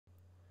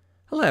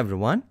Hello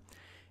everyone.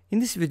 In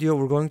this video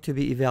we're going to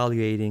be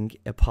evaluating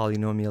a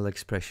polynomial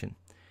expression.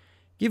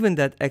 Given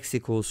that x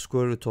equals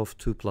square root of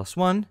 2 plus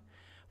 1,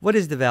 what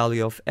is the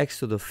value of x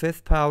to the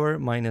 5th power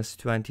minus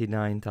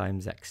 29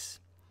 times x?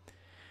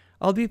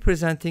 I'll be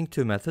presenting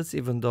two methods,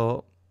 even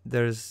though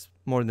there's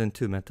more than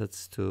two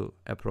methods to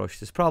approach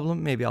this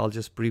problem. Maybe I'll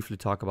just briefly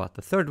talk about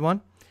the third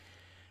one.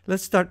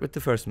 Let's start with the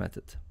first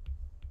method.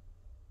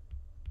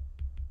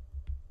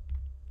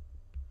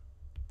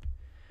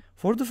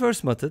 For the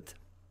first method,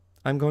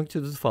 I'm going to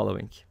do the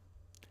following.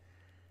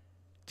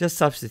 Just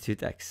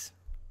substitute x.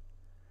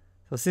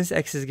 So since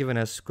x is given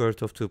as square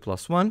root of 2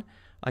 plus 1,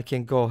 I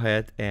can go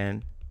ahead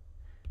and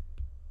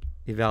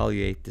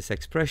evaluate this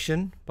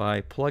expression by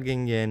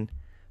plugging in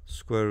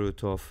square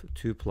root of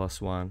 2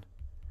 plus 1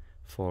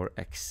 for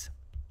x.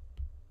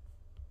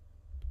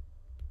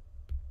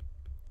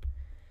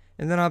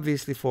 And then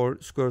obviously for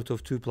square root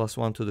of 2 plus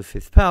 1 to the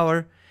 5th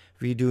power,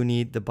 we do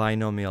need the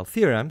binomial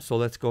theorem. So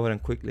let's go ahead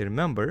and quickly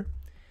remember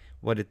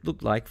what it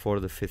looked like for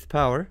the 5th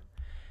power.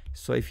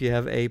 So if you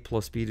have a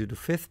plus b to the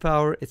 5th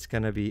power, it's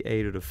going to be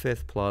a to the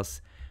 5th plus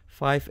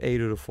 5a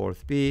to the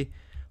 4th b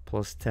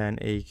plus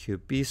 10a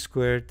cubed b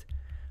squared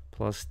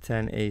plus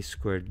 10a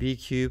squared b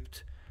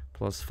cubed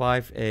plus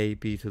 5a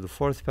b to the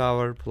 4th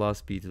power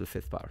plus b to the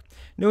 5th power.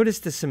 Notice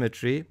the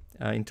symmetry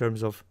in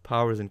terms of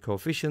powers and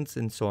coefficients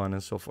and so on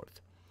and so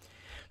forth.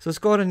 So let's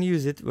go ahead and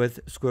use it with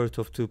square root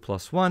of 2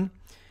 plus 1.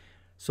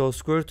 So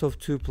square root of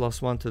 2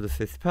 plus 1 to the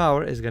 5th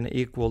power is going to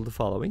equal the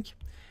following.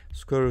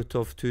 Square root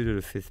of 2 to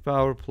the 5th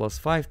power plus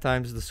 5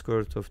 times the square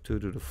root of 2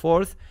 to the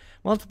 4th.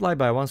 Multiply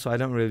by 1, so I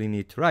don't really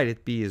need to write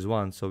it. B is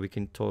 1, so we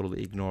can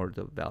totally ignore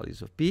the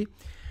values of b.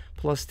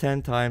 Plus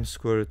 10 times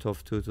square root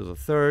of 2 to the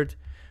 3rd.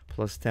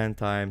 Plus 10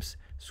 times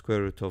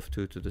square root of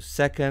 2 to the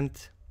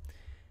 2nd.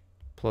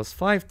 Plus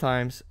 5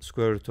 times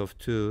square root of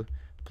 2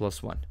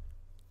 plus 1.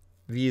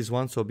 V is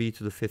 1, so b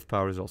to the 5th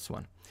power is also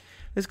 1.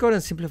 Let's go ahead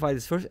and simplify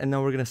this first, and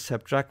now we're going to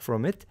subtract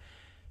from it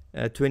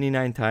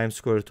 29 times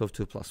square root of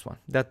 2 plus 1.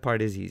 That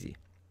part is easy.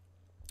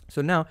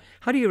 So now,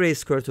 how do you raise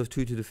square root of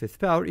 2 to the 5th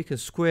power? You can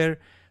square,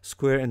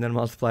 and then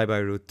multiply by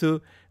root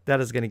 2. That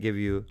is going to give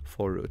you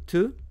 4 root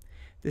 2.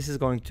 This is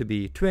going to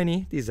be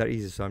 20. These are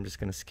easy, so I'm just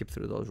going to skip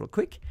through those real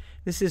quick.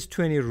 This is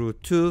 20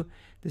 root 2.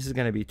 This is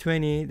going to be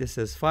 20. This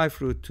is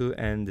 5 root 2,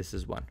 and this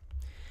is 1.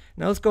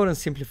 Now let's go ahead and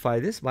simplify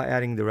this by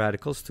adding the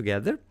radicals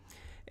together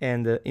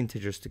and the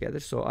integers together.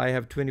 So I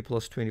have 20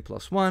 plus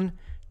 1,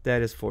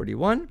 that is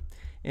 41.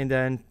 And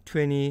then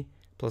 20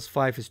 plus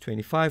 5 is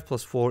 25,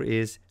 plus 4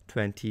 is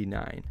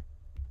 29.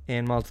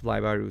 And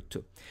multiply by root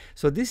 2.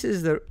 So this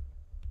is the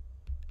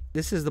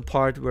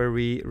part where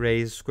we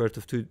raise square root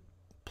of 2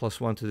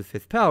 plus 1 to the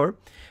 5th power,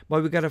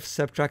 but we got to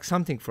subtract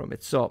something from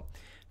it. So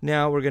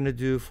now we're going to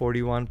do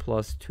 41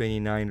 plus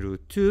 29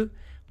 root 2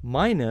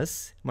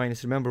 minus,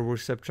 remember we're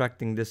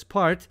subtracting this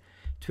part,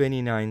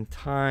 29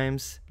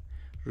 times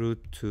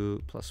root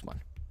 2 plus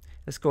 1.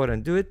 Let's go ahead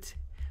and do it.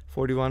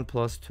 41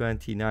 plus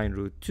 29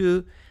 root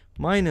 2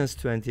 minus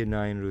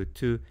 29 root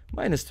 2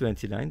 minus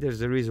 29.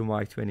 There's a reason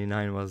why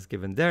 29 was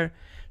given there.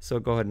 So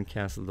go ahead and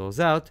cancel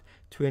those out.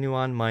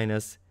 41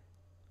 minus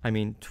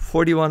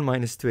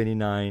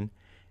 29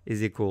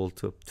 is equal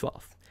to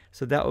 12.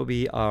 So that will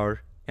be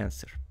our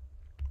answer.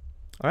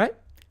 All right,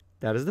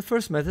 that is the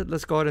first method.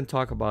 Let's go ahead and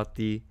talk about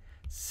the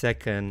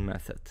second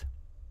method.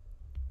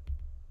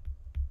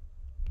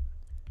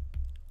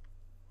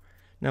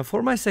 Now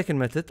for my second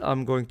method,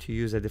 I'm going to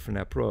use a different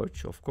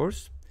approach, of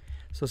course.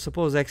 So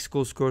suppose x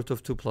equals square root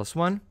of 2 plus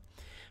 1.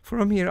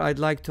 From here, I'd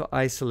like to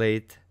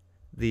isolate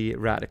the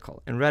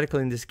radical. And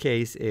radical in this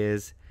case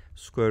is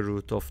square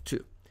root of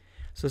 2.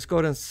 So let's go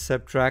ahead and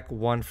subtract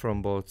 1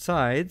 from both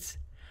sides.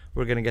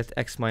 We're going to get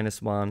x minus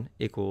 1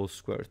 equals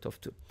square root of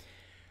 2.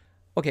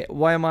 Okay,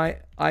 why am I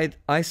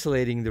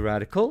isolating the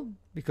radical?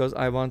 Because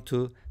I want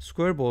to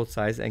square both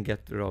sides and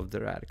get rid of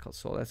the radical.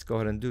 So let's go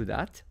ahead and do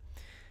that.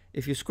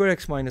 If you square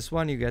x minus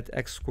 1, you get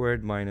x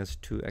squared minus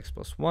 2x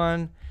plus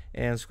 1,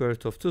 and square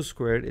root of 2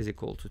 squared is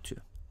equal to 2.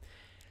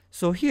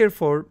 So here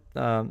for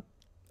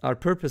our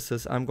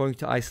purposes, I'm going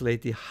to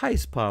isolate the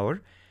highest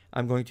power.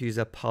 I'm going to use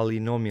a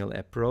polynomial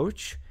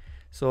approach.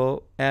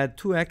 So add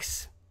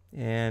 2x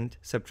and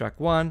subtract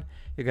 1.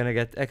 You're going to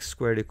get x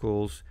squared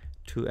equals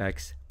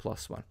 2x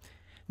plus 1.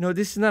 No,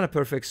 this is not a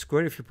perfect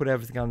square. If you put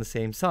everything on the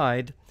same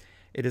side,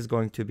 it is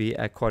going to be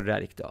a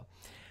quadratic though.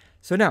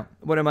 So now,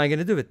 what am I going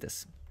to do with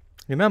this?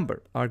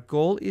 Remember, our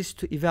goal is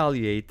to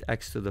evaluate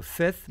x to the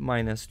 5th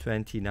minus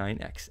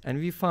 29x. And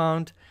we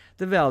found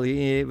the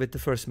value with the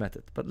first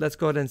method. But let's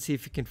go ahead and see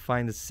if we can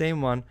find the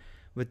same one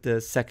with the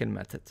second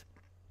method.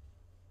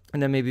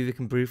 And then maybe we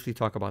can briefly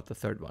talk about the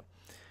third one.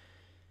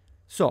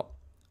 So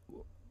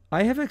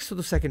I have x to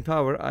the 2nd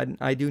power, and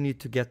I do need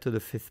to get to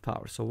the 5th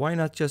power. So why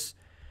not just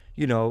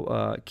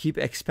keep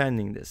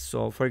expanding this?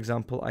 So for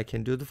example, I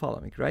can do the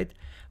following, right?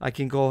 I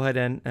can go ahead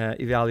and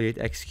evaluate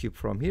x cubed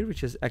from here,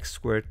 which is x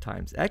squared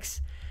times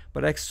x.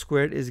 But x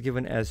squared is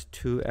given as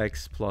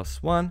 2x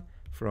plus 1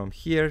 from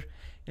here,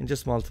 and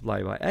just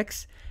multiply by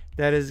x.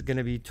 that is going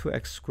to be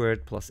 2x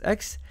squared plus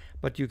x,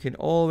 but you can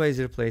always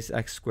replace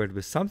x squared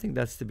with something.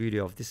 That's the beauty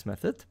of this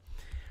method.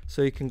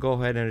 So you can go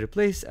ahead and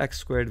replace x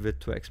squared with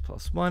 2x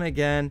plus 1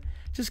 again.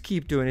 Just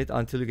keep doing it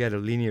until you get a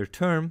linear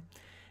term,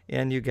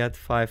 and you get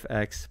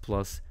 5x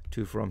plus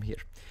 2 from here.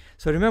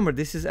 So remember,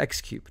 this is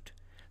x cubed.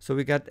 So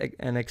we got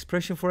an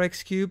expression for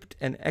x cubed,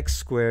 and x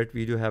squared,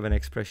 we do have an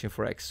expression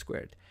for x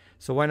squared.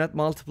 So why not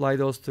multiply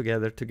those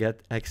together to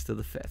get x to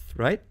the 5th,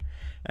 right?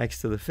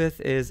 X to the 5th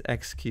is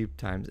x cubed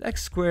times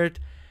x squared.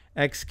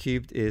 X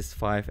cubed is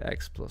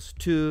 5x plus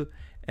 2,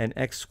 and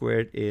x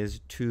squared is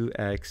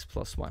 2x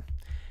plus 1.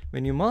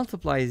 When you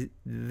multiply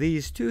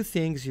these two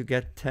things, you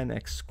get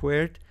 10x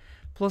squared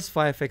plus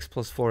 5x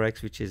plus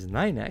 4x, which is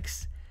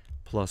 9x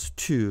plus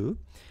 2.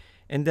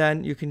 And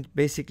then you can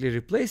basically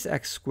replace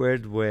x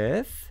squared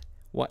with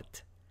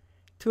what?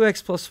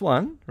 2x plus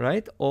 1,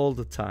 right? All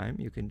the time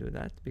you can do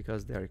that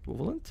because they're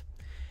equivalent.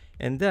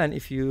 And then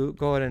if you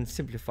go ahead and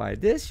simplify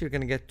this, you're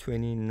going to get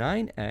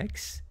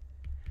 29x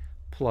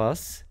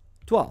plus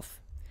 12.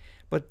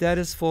 But that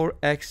is for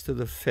x to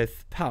the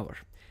 5th power.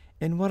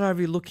 And what are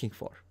we looking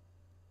for?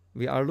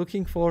 We are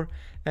looking for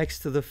x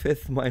to the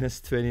 5th minus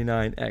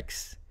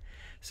 29x.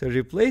 So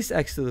replace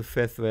x to the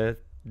 5th with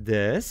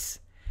this.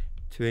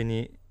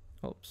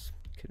 Oops,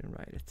 couldn't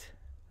write it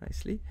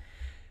nicely.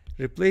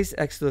 Replace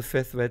x to the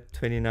 5th with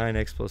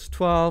 29x plus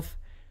 12.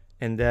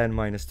 And then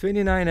minus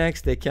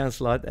 29x, they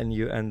cancel out, and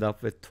you end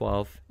up with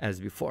 12 as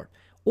before.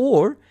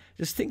 Or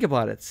just think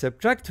about it.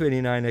 Subtract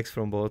 29x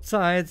from both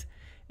sides,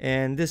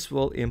 and this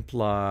will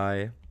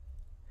imply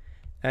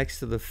x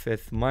to the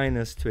 5th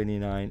minus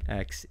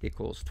 29x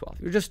equals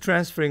 12. You're just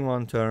transferring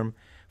one term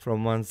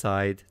from one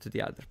side to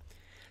the other.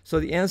 So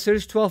the answer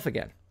is 12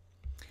 again.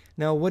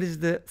 Now, what is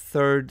the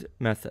third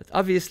method?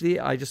 Obviously,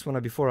 I just want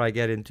to, before I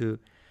get into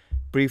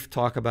brief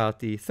talk about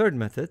the third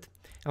method,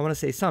 I want to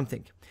say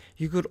something.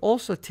 You could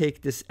also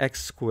take this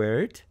x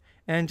squared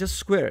and just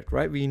square it,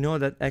 right? We know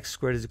that x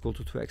squared is equal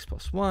to 2x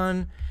plus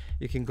 1.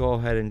 You can go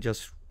ahead and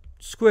just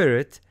square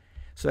it.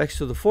 So x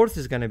to the 4th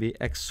is going to be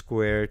x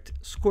squared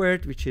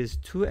squared, which is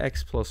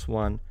 2x plus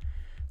 1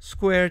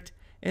 squared,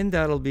 and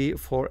that'll be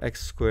 4x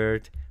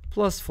squared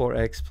plus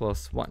 4x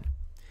plus 1.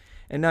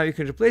 And now you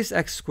can replace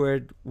x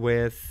squared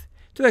with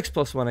 2x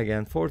plus 1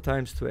 again. 4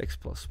 times 2x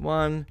plus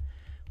 1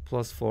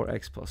 plus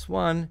 4x plus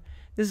 1.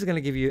 This is going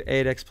to give you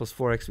 8x plus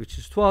 4x, which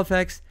is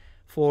 12x.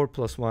 4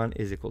 plus 1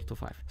 is equal to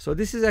 5. So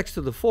this is x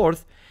to the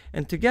 4th.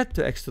 And to get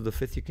to x to the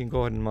 5th, you can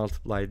go ahead and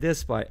multiply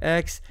this by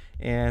x.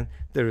 And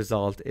the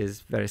result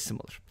is very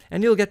similar.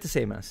 And you'll get the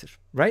same answer,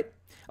 right?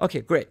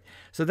 Okay, great.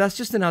 So that's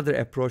just another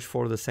approach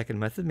for the second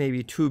method.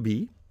 Maybe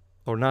 2b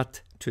or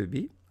not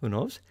 2b. Who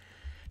knows?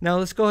 Now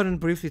let's go ahead and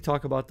briefly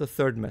talk about the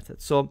third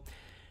method. So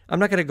I'm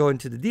not going to go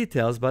into the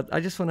details, but I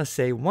just want to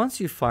say, once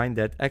you find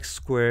that x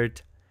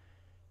squared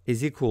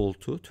is equal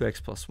to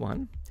 2x plus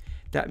 1,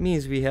 that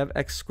means we have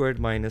x squared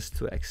minus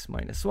 2x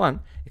minus 1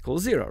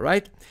 equals 0,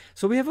 right?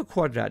 So we have a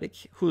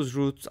quadratic whose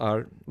roots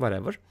are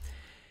whatever.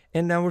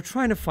 And now we're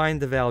trying to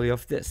find the value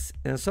of this.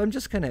 And so I'm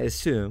just going to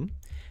assume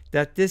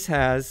that this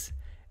has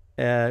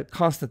a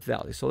constant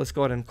value. So let's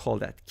go ahead and call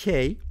that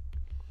k.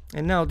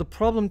 And now the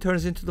problem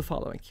turns into the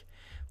following.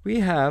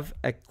 We have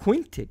a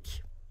quintic,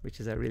 which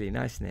is a really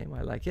nice name.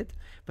 I like it.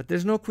 But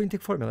there's no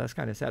quintic formula. That's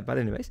kind of sad. But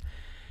anyways,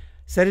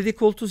 set it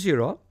equal to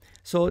 0.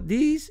 So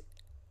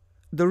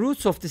the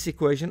roots of this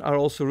equation are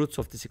also roots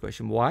of this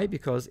equation. Why?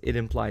 Because it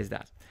implies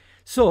that.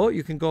 So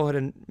you can go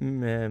ahead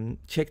and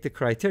check the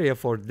criteria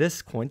for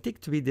this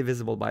quintic to be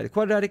divisible by the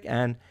quadratic,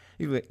 and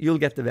you'll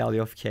get the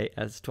value of k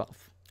as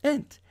 12.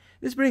 And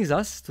this brings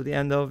us to the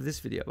end of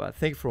this video. But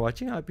thank you for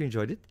watching. I hope you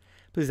enjoyed it.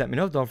 Please let me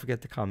know. Don't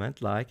forget to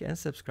comment, like, and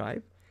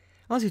subscribe.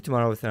 I'll see you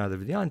tomorrow with another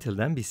video. Until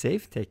then, be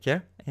safe, take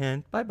care,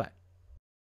 and bye-bye.